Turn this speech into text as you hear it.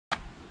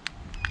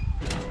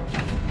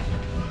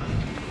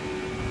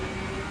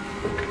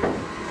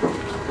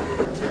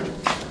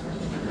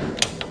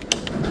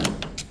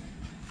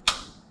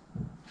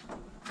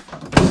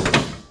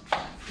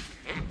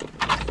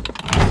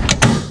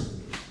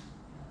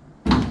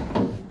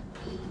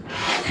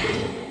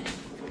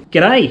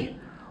G'day,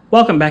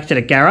 welcome back to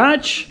the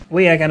garage.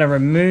 We are going to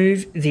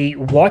remove the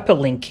wiper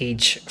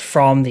linkage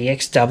from the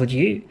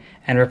XW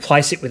and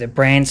replace it with a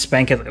brand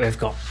spanker that we've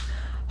got.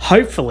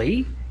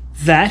 Hopefully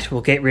that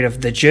will get rid of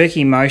the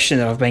jerky motion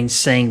that I've been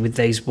seeing with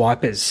these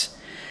wipers.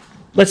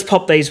 Let's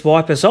pop these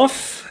wipers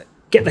off,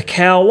 get the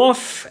cowl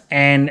off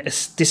and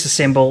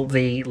disassemble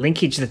the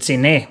linkage that's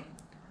in there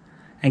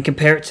and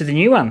compare it to the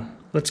new one.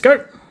 Let's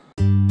go.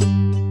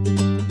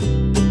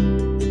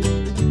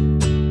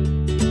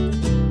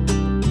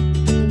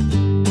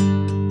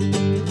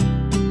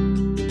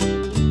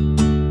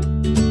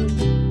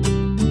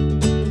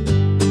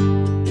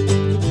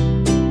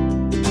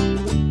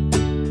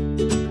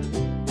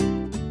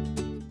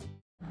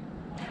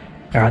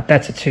 Alright,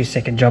 that's a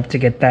 2-second job to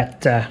get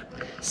that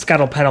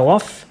scuttle panel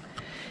off.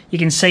 You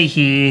can see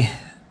here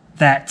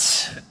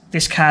that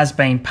this car's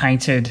been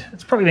painted,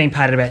 it's probably been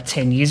painted about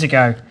 10 years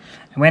ago.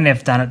 And when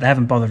they've done it, they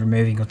haven't bothered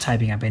removing or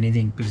taping up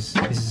anything because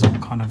this is all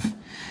kind of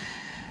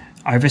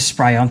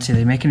overspray onto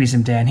the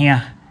mechanism down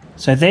here.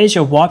 So there's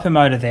your wiper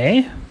motor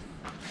there.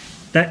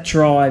 That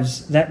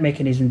drives that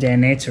mechanism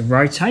down there to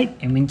rotate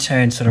and in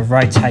turn sort of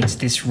rotates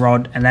this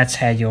rod, and that's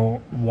how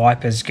your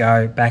wipers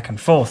go back and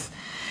forth.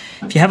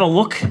 If you have a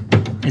look,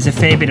 there's a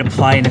fair bit of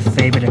play and a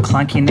fair bit of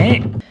clunk in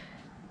there.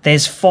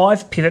 There's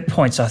 5 pivot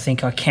points I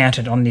think I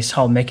counted on this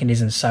whole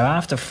mechanism. So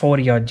after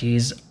 40 odd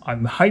years,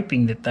 I'm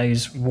hoping that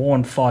those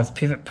worn 5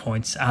 pivot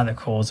points are the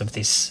cause of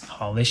this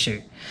whole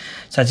issue.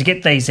 So to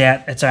get these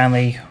out, it's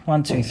only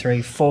 1, 2,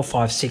 3, 4,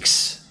 5,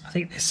 6, I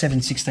think there's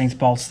 7/16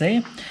 bolts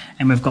there.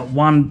 And we've got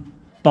 1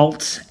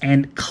 bolt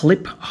and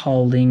clip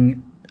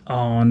holding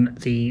on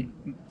the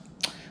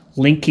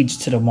linkage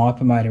to the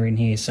wiper motor in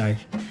here. So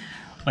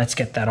let's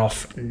get that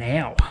off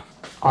now.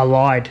 I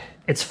lied,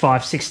 it's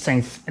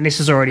 5/16 and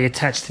this is already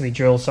attached to my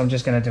drill, so I'm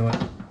just going to do it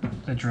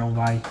the drill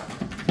way.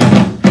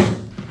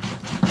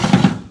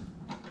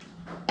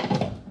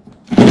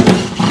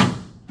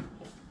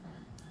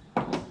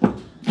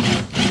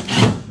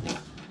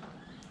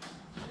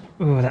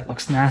 Oh, that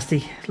looks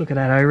nasty. Look at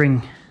that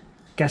O-ring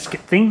gasket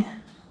thing.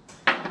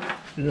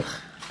 Ugh.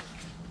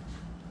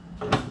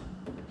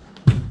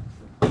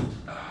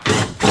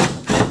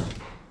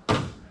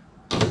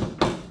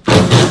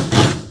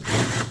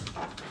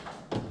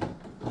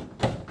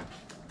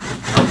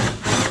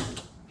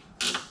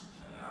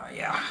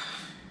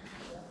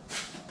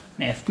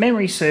 Now, if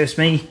memory serves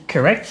me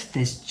correct,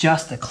 there's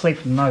just a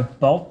clip, no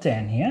bolt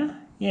down here.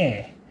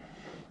 Yeah.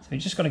 So we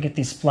just got to get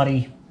this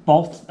bloody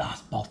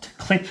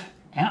clip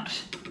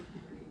out,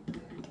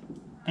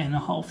 and the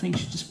whole thing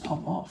should just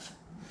pop off.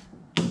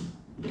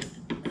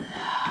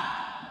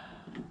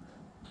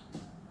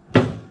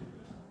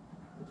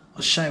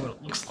 I'll show you what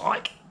it looks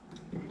like.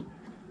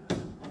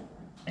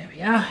 There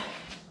we are.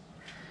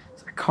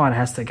 So it kind of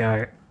has to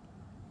go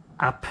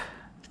up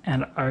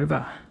and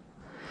over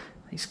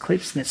these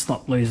clips. Let's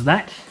not lose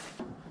that.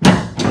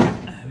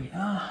 There we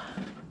are.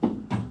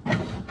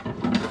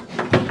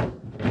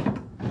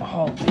 The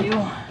whole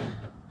deal.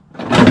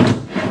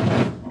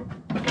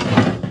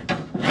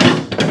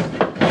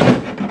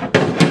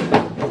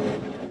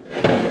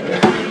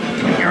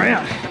 Get her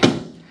out.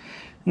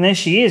 And there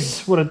she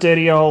is. What a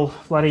dirty old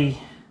bloody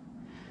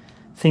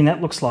thing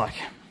that looks like.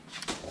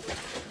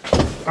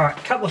 Alright,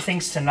 a couple of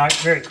things to note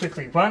very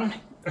quickly. 1,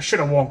 I should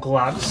have worn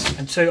gloves,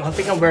 and 2, I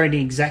think I'm wearing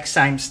the exact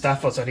same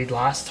stuff as I did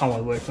last time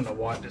I worked on the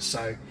wipers,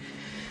 so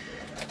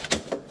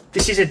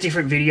this is a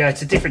different video,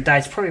 it's a different day,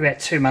 it's probably about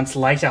 2 months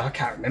later, I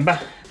can't remember.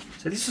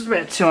 So this was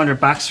about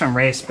 $200 from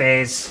Rare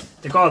Spares.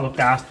 The guy looked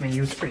after me,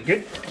 he was pretty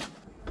good.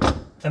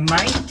 The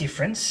main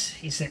difference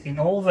is that in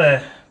all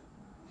the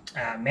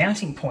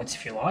mounting points,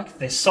 if you like,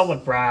 there's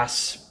solid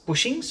brass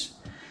bushings,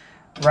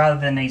 rather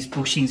than these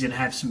bushings that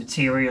have some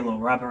material or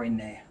rubber in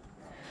there.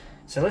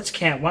 So let's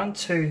count 1,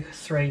 2,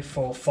 3,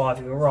 4, 5.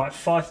 You were right,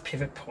 5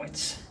 pivot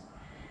points.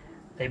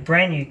 They're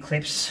brand new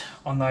clips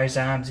on those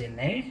arms in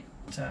there.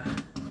 So,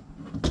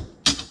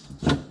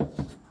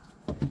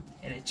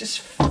 and it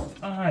just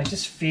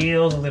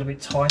feels a little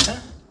bit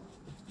tighter,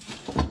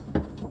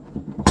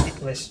 a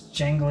bit less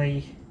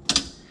jangly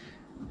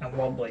and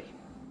wobbly.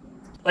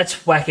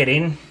 Let's whack it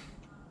in.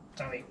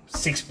 It's only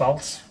 6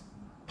 bolts.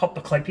 Pop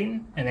the clip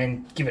in and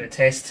then give it a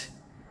test.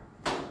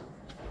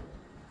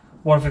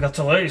 What have we got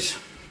to lose?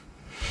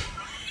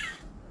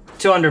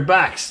 $200.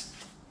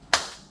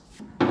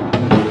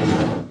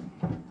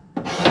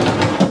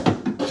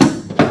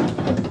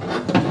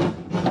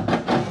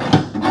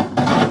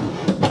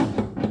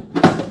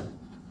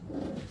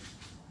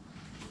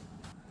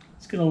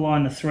 Just going to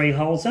line the 3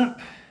 holes up.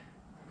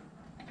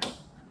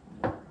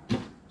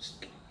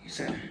 Just use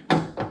that.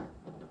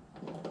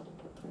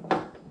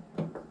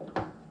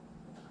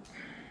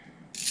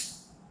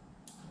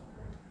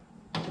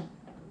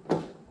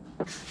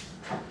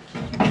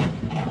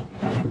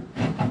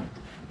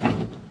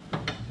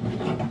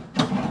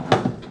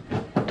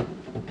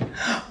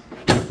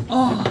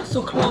 Oh,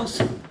 so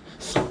close.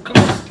 So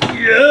close.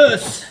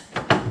 Yes.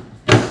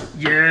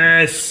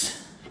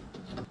 Yes.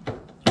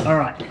 All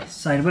right,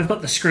 so we've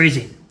got the screws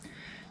in.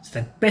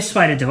 So the best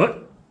way to do it,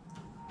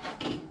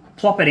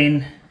 plop it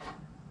in,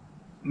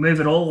 move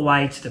it all the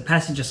way to the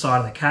passenger side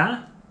of the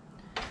car,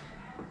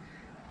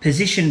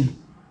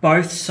 position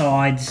both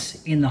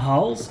sides in the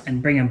holes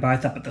and bring them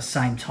both up at the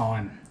same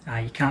time.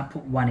 You can't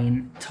put one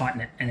in, tighten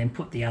it, and then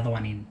put the other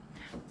one in.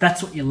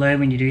 That's what you learn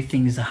when you do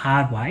things the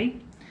hard way,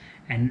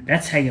 and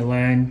that's how you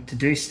learn to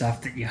do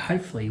stuff that you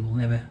hopefully will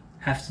never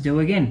have to do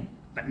again.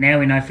 But now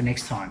we know for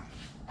next time.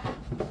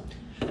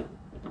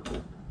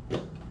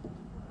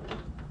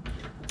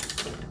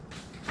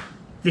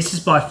 This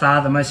is by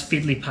far the most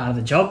fiddly part of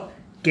the job,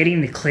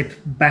 getting the clip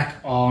back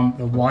on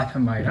the wiper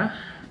motor.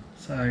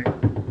 So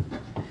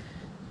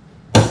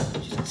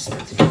just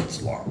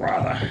it's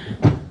rather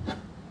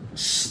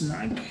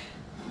snug.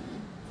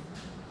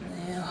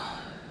 Now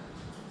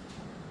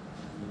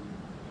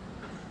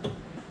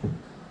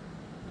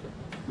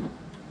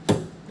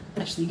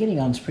actually getting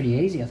on's pretty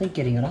easy. I think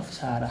getting it off is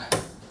harder.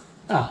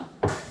 Ah,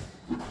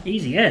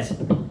 easy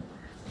as.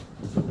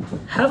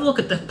 Have a look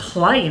at the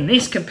play in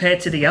this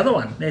compared to the other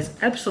one. There's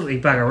absolutely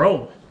bugger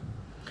all.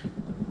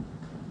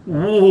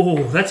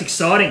 Whoa, that's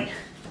exciting.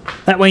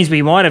 That means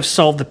we might have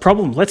solved the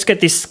problem. Let's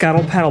get this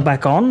scuttle panel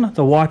back on,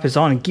 the wipers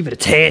on, and give it a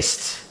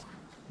test.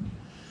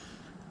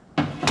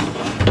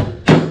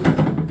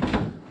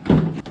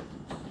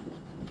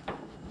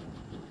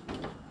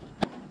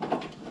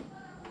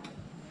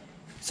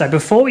 So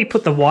before we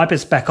put the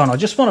wipers back on, I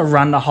just want to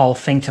run the whole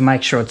thing to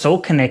make sure it's all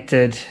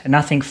connected and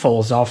nothing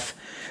falls off.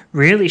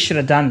 Really should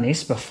have done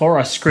this before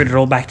I screwed it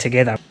all back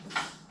together.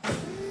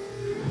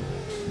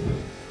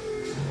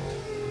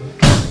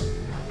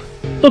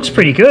 Looks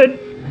pretty good.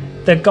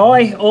 The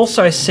guy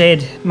also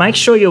said make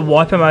sure your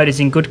wiper motor is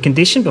in good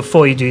condition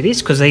before you do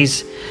this, because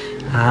these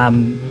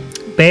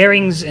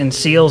bearings and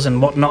seals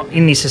and whatnot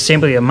in this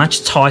assembly are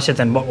much tighter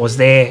than what was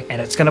there,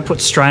 and it's going to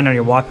put strain on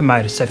your wiper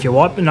motor. So if your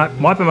wiper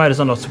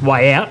motor's on its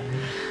way out,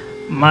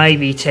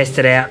 maybe test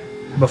it out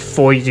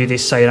before you do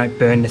this so you don't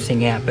burn the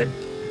thing out. But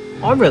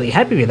I'm really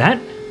happy with that.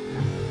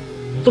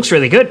 Looks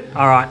really good.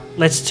 All right,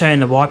 let's turn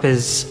the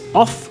wipers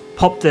off,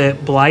 pop the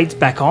blades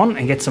back on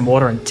and get some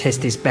water and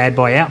test this bad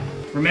boy out.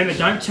 Remember,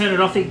 don't turn it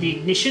off at the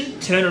ignition,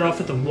 turn it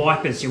off at the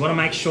wipers. You want to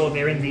make sure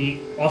they're in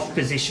the off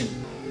position.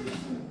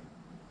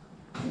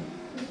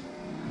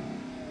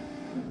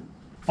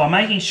 By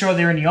making sure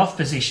they're in the off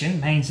position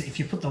means that if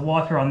you put the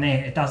wiper on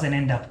there, it doesn't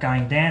end up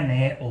going down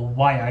there or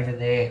way over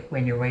there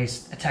when you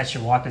attach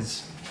your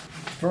wipers.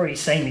 You've already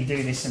seen me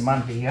do this in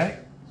one video.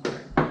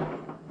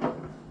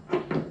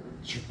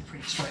 Should be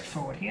pretty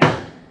straightforward here.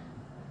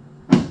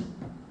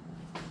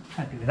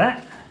 Happy with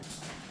that.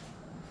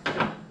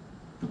 Down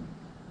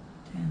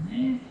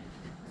there.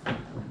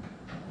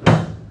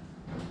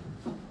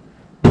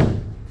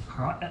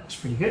 Alright, that looks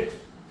pretty good.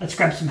 Let's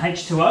grab some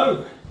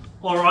H2O.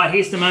 Alright,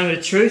 here's the moment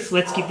of truth.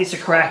 Let's give this a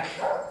crack.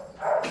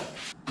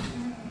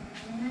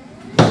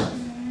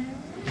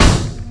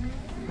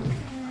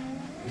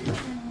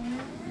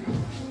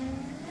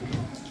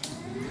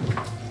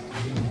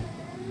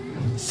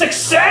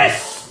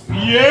 Success!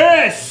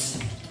 Yes!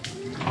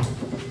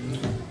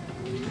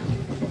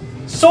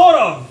 Sort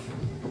of.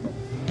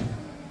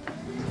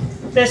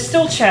 There's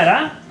still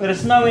chatter, but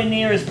it's nowhere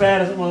near as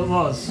bad as it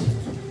was.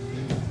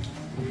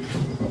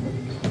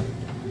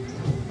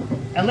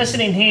 And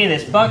listen in here,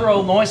 there's bugger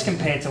all noise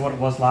compared to what it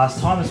was last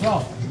time as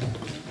well.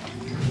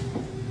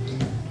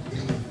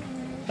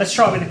 Let's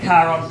try it with the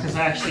car on because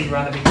they actually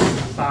run a bit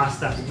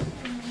faster.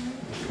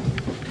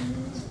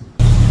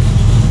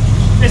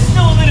 There's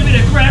still a little bit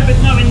of grab,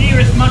 but nowhere near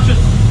as much as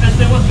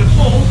there was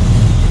before.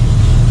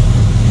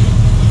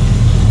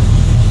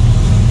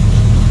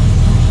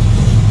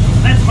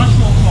 That's much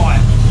more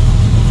quiet.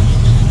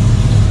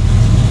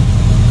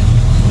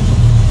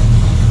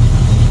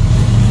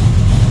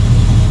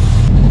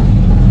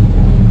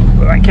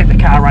 We won't keep the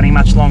car running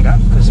much longer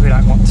because we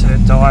don't want to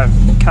die of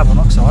carbon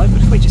monoxide,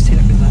 but if we just hit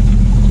it with that.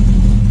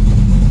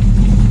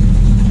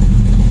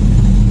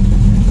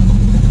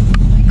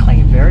 They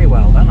clean very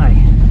well, don't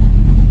they?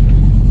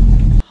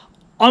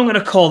 I'm going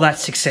to call that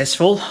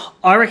successful.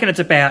 I reckon it's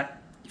about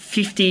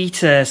 50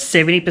 to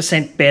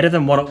 70% better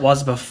than what it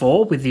was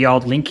before with the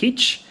old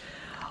linkage.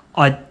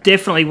 I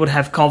definitely would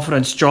have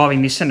confidence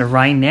driving this in the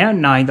rain now,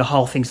 knowing the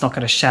whole thing's not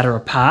going to shatter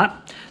apart.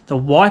 The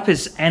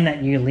wipers and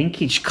that new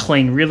linkage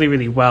clean really,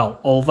 really well,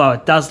 although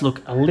it does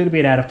look a little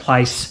bit out of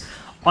place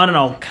on an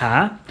old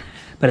car.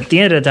 But at the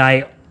end of the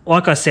day,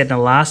 like I said in the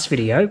last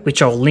video,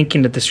 which I'll link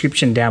in the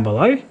description down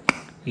below,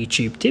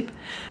 YouTube tip,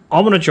 I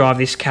want to drive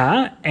this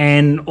car,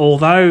 and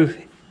although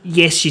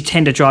yes, you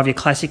tend to drive your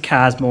classic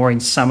cars more in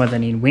summer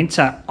than in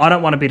winter, I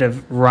don't want a bit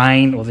of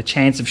rain or the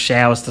chance of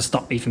showers to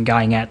stop me from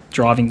going out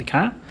driving the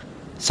car.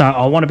 So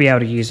I want to be able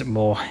to use it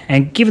more.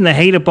 And given the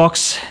heater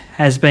box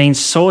has been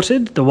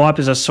sorted, the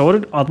wipers are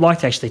sorted, I'd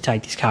like to actually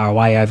take this car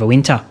away over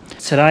winter.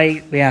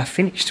 Today we are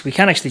finished. We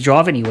can't actually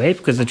drive anywhere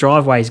because the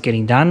driveway is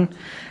getting done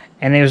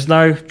and there's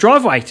no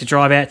driveway to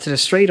drive out to the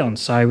street on.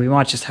 So we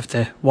might just have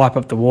to wipe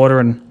up the water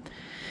and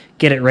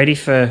get it ready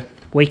for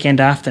weekend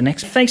after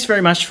next. Thanks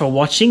very much for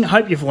watching.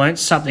 Hope you've learnt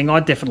something.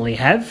 I definitely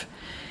have.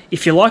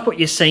 If you like what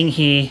you're seeing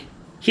here,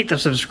 hit the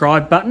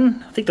subscribe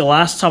button. I think the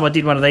last time I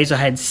did one of these I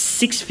had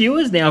 6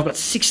 viewers. Now I've got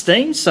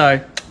 16,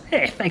 so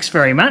yeah, thanks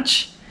very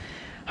much.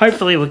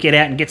 Hopefully we'll get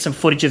out and get some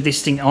footage of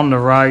this thing on the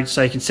road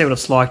so you can see what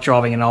it's like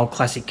driving an old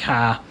classic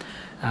car,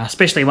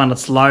 especially one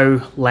that's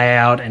low,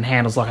 loud, and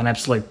handles like an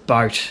absolute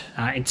boat.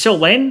 Until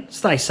then,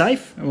 stay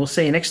safe, and we'll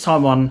see you next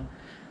time on,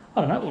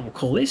 I don't know what we'll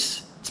call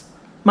this. It's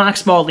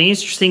Mark's Mildly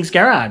Interesting's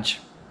Garage.